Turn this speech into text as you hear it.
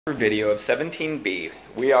Video of 17B.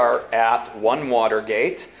 We are at One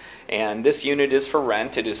Watergate, and this unit is for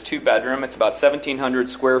rent. It is 2-bedroom. It's about 1,700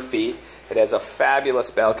 square feet. It has a fabulous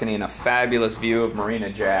balcony and a fabulous view of Marina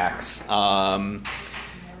Jacks.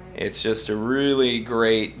 It's just a really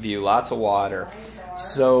great view, lots of water.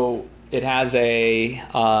 So it has a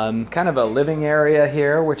kind of a living area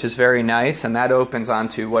here, which is very nice, and that opens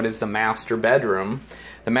onto what is the master bedroom.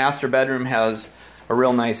 The master bedroom has a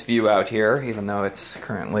real nice view out here, even though it's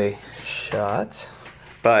currently shut.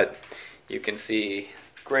 But you can see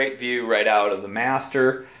great view right out of the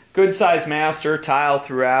master. Good size master, tile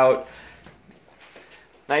throughout.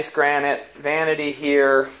 Nice granite vanity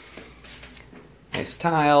here. Nice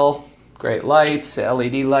tile, great lights,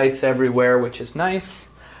 LED lights everywhere, which is nice.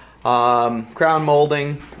 Crown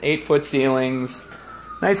molding, 8-foot ceilings,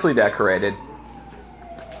 nicely decorated.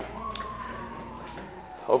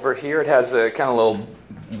 Over here it has a kind of little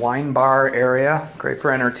wine bar area, great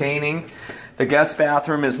for entertaining. The guest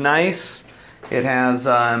bathroom is nice. It has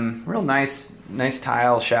real nice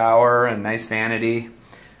tile shower and nice vanity.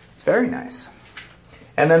 It's very nice.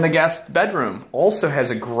 And then the guest bedroom also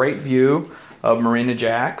has a great view of Marina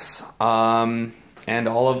Jacks and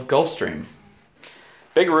all of Gulfstream.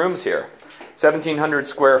 Big rooms here, 1,700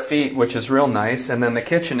 square feet, which is real nice. And then the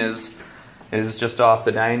kitchen is just off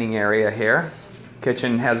the dining area here.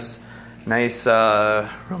 Kitchen has nice,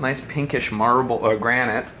 real nice pinkish marble or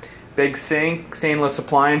granite. Big sink, stainless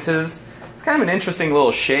appliances. It's kind of an interesting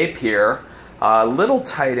little shape here. A little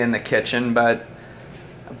tight in the kitchen, but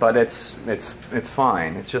it's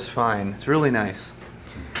fine. It's just fine. It's really nice.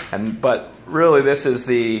 But really, this is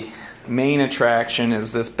the main attraction,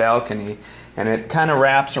 is this balcony, and it kind of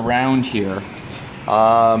wraps around here.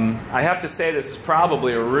 I have to say this is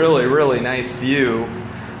probably a really nice view.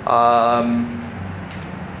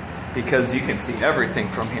 Because you can see everything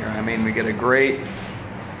from here. I mean, we get a great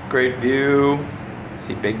view.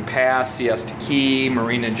 See Big Pass, Siesta Key,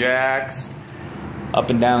 Marina Jacks, up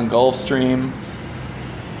and down Gulfstream.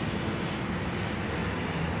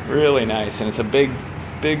 Really nice, and it's a big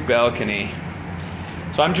balcony.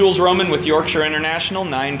 So I'm Jules Roman with Yorkshire International,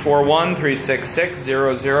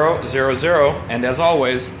 941-366-0000, and as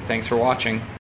always, thanks for watching.